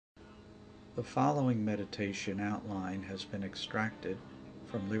The following meditation outline has been extracted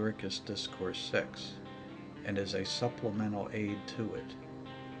from Lyricus Discourse 6 and is a supplemental aid to it.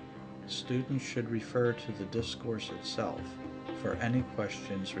 Students should refer to the discourse itself for any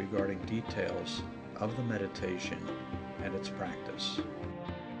questions regarding details of the meditation and its practice.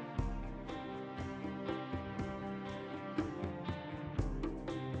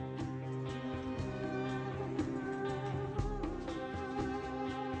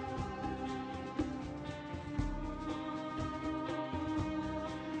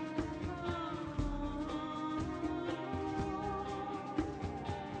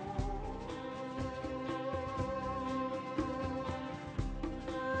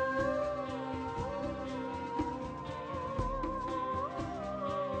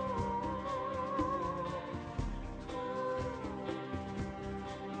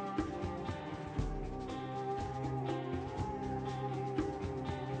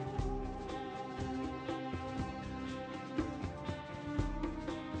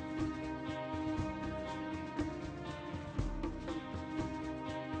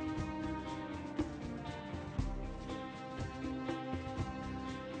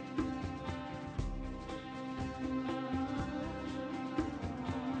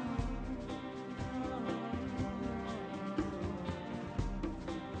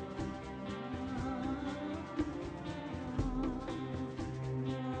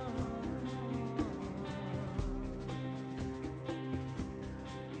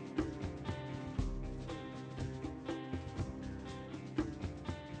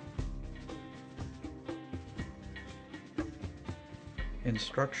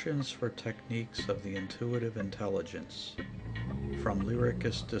 Instructions for Techniques of the Intuitive Intelligence from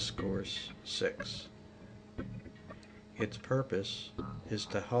Lyricus Discourse 6. Its purpose is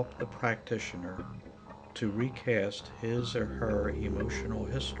to help the practitioner to recast his or her emotional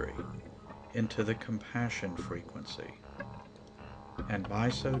history into the compassion frequency, and by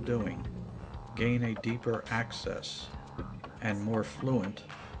so doing, gain a deeper access and more fluent,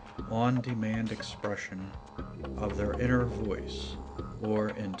 on-demand expression of their inner voice or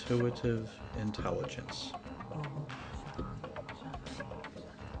intuitive intelligence.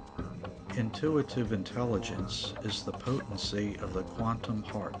 Intuitive intelligence is the potency of the quantum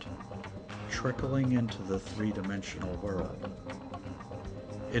heart trickling into the three-dimensional world.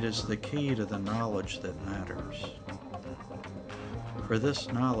 It is the key to the knowledge that matters. For this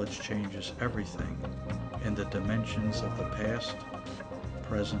knowledge changes everything in the dimensions of the past,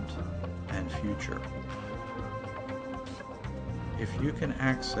 present, and future. If you can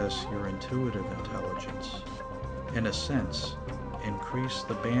access your intuitive intelligence, in a sense, increase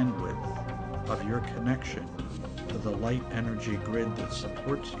the bandwidth of your connection to the light energy grid that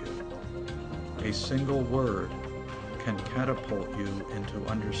supports you, a single word can catapult you into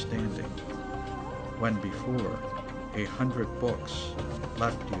understanding when before 100 books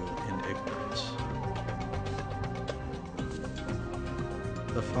left you in ignorance.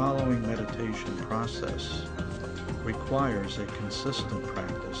 The following meditation process requires a consistent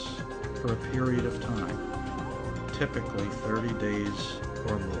practice for a period of time, typically 30 days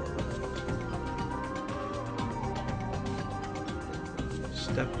or more.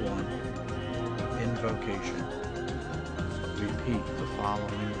 Step 1. Invocation. Repeat the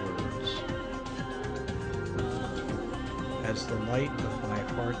following words. As the light of my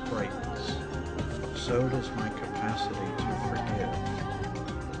heart brightens, so does my capacity to forgive.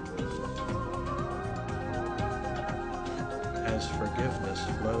 As forgiveness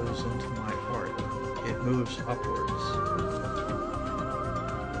flows into my heart, it moves upwards,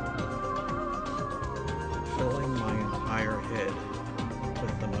 filling my entire head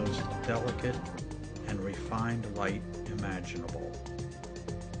with the most delicate and refined light imaginable.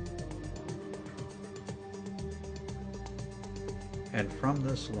 And from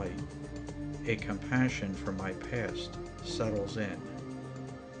this light, a compassion for my past settles in.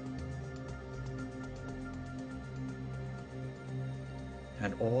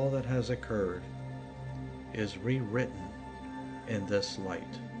 And all that has occurred is rewritten in this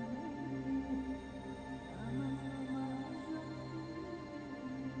light.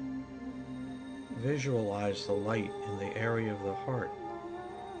 Visualize the light in the area of the heart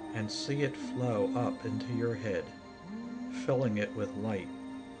and see it flow up into your head, filling it with light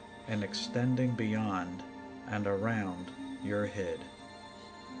and extending beyond and around your head.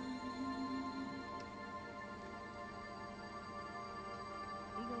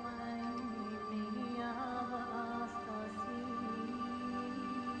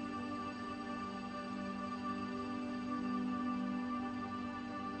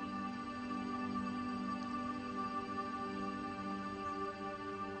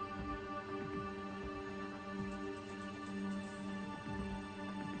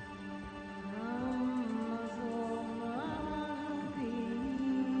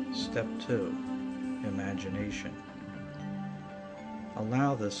 Step 2. Imagination.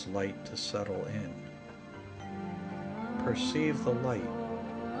 Allow this light to settle in. Perceive the light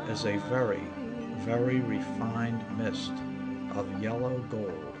as a very, very refined mist of yellow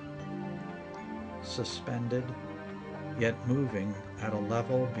gold, suspended yet moving at a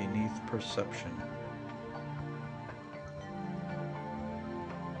level beneath perception.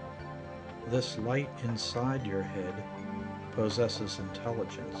 This light inside your head possesses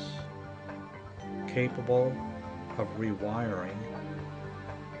intelligence, capable of rewiring,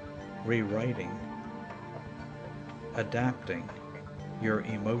 rewriting, adapting your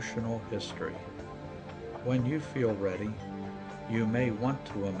emotional history. When you feel ready, you may want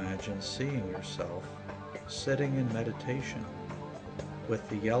to imagine seeing yourself sitting in meditation with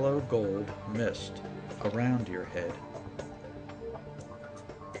the yellow gold mist around your head.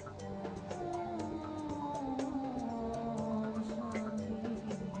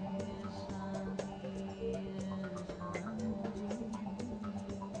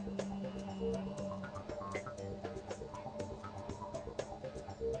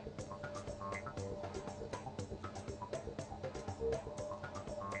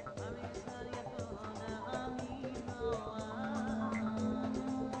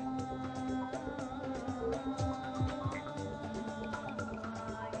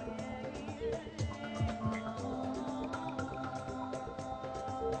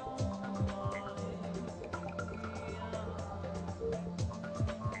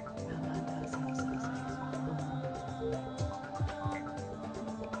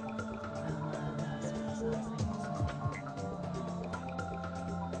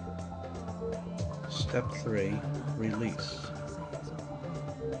 Step 3. Release.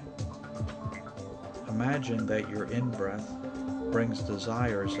 Imagine that your in-breath brings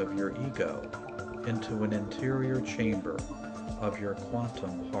desires of your ego into an interior chamber of your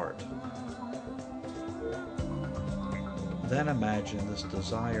quantum heart. Then imagine this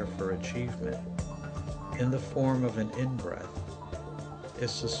desire for achievement in the form of an in-breath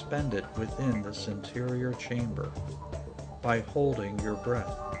is suspended within this interior chamber by holding your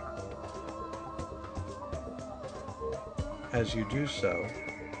breath. As you do so,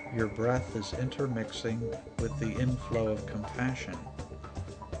 your breath is intermixing with the inflow of compassion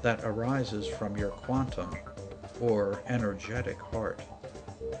that arises from your quantum or energetic heart.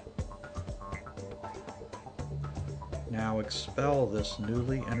 Now expel this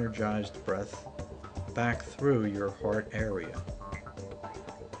newly energized breath back through your heart area.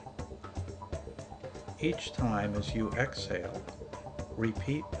 Each time as you exhale,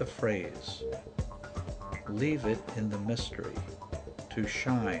 repeat the phrase, "Leave it in the mystery to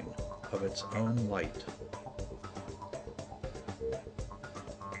shine of its own light."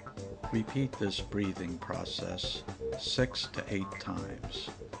 Repeat this breathing process 6 to 8 times.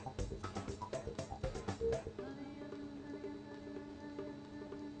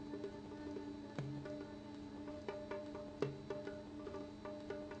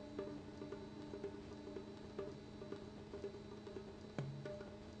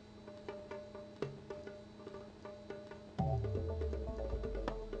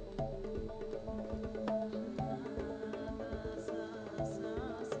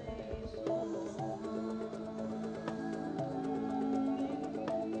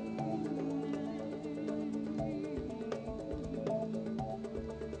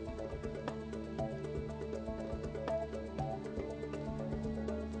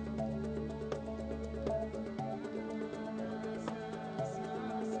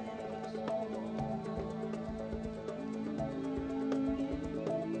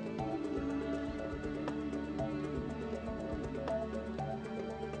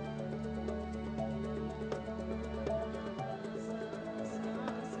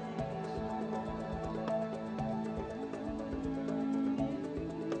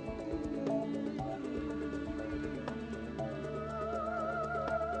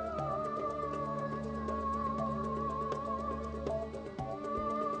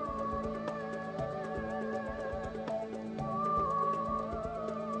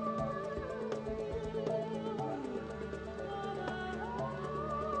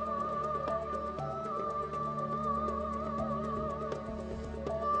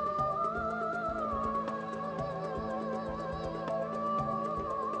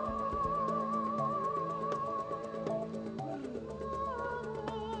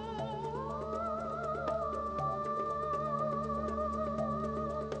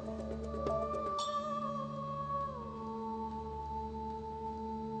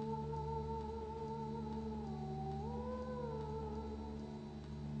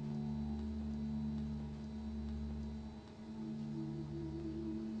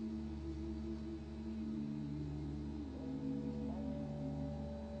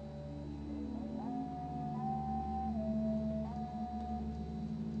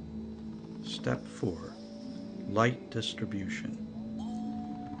 Step 4. Light distribution.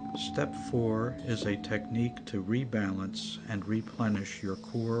 Step 4 is a technique to rebalance and replenish your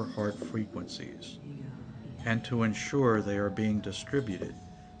core heart frequencies, and to ensure they are being distributed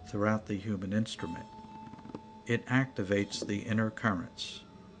throughout the human instrument. It activates the inner currents.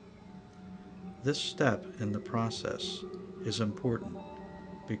 This step in the process is important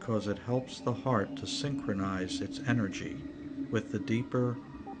because it helps the heart to synchronize its energy with the deeper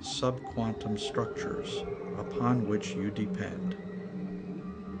subquantum structures upon which you depend.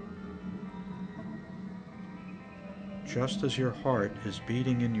 Just as your heart is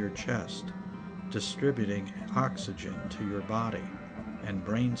beating in your chest, distributing oxygen to your body and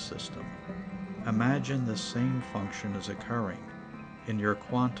brain system, imagine the same function is occurring in your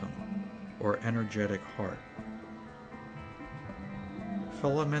quantum or energetic heart.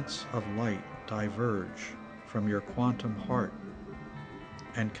 Filaments of light diverge from your quantum heart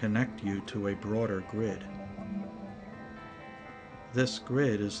and connect you to a broader grid. This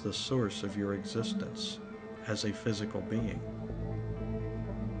grid is the source of your existence as a physical being.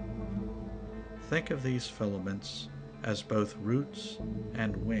 Think of these filaments as both roots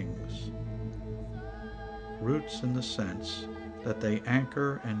and wings. Roots in the sense that they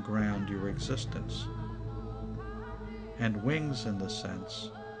anchor and ground your existence, and wings in the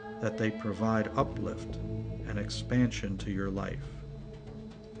sense that they provide uplift and expansion to your life.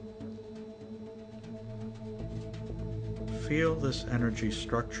 Feel this energy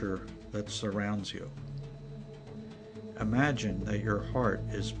structure that surrounds you. Imagine that your heart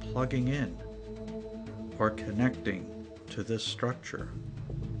is plugging in or connecting to this structure.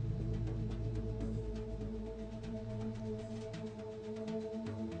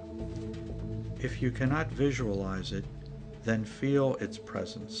 If you cannot visualize it, then feel its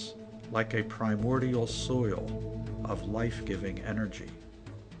presence like a primordial soil of life-giving energy.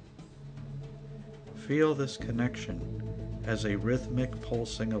 Feel this connection as a rhythmic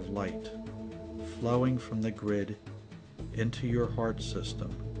pulsing of light flowing from the grid into your heart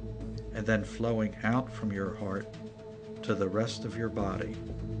system and then flowing out from your heart to the rest of your body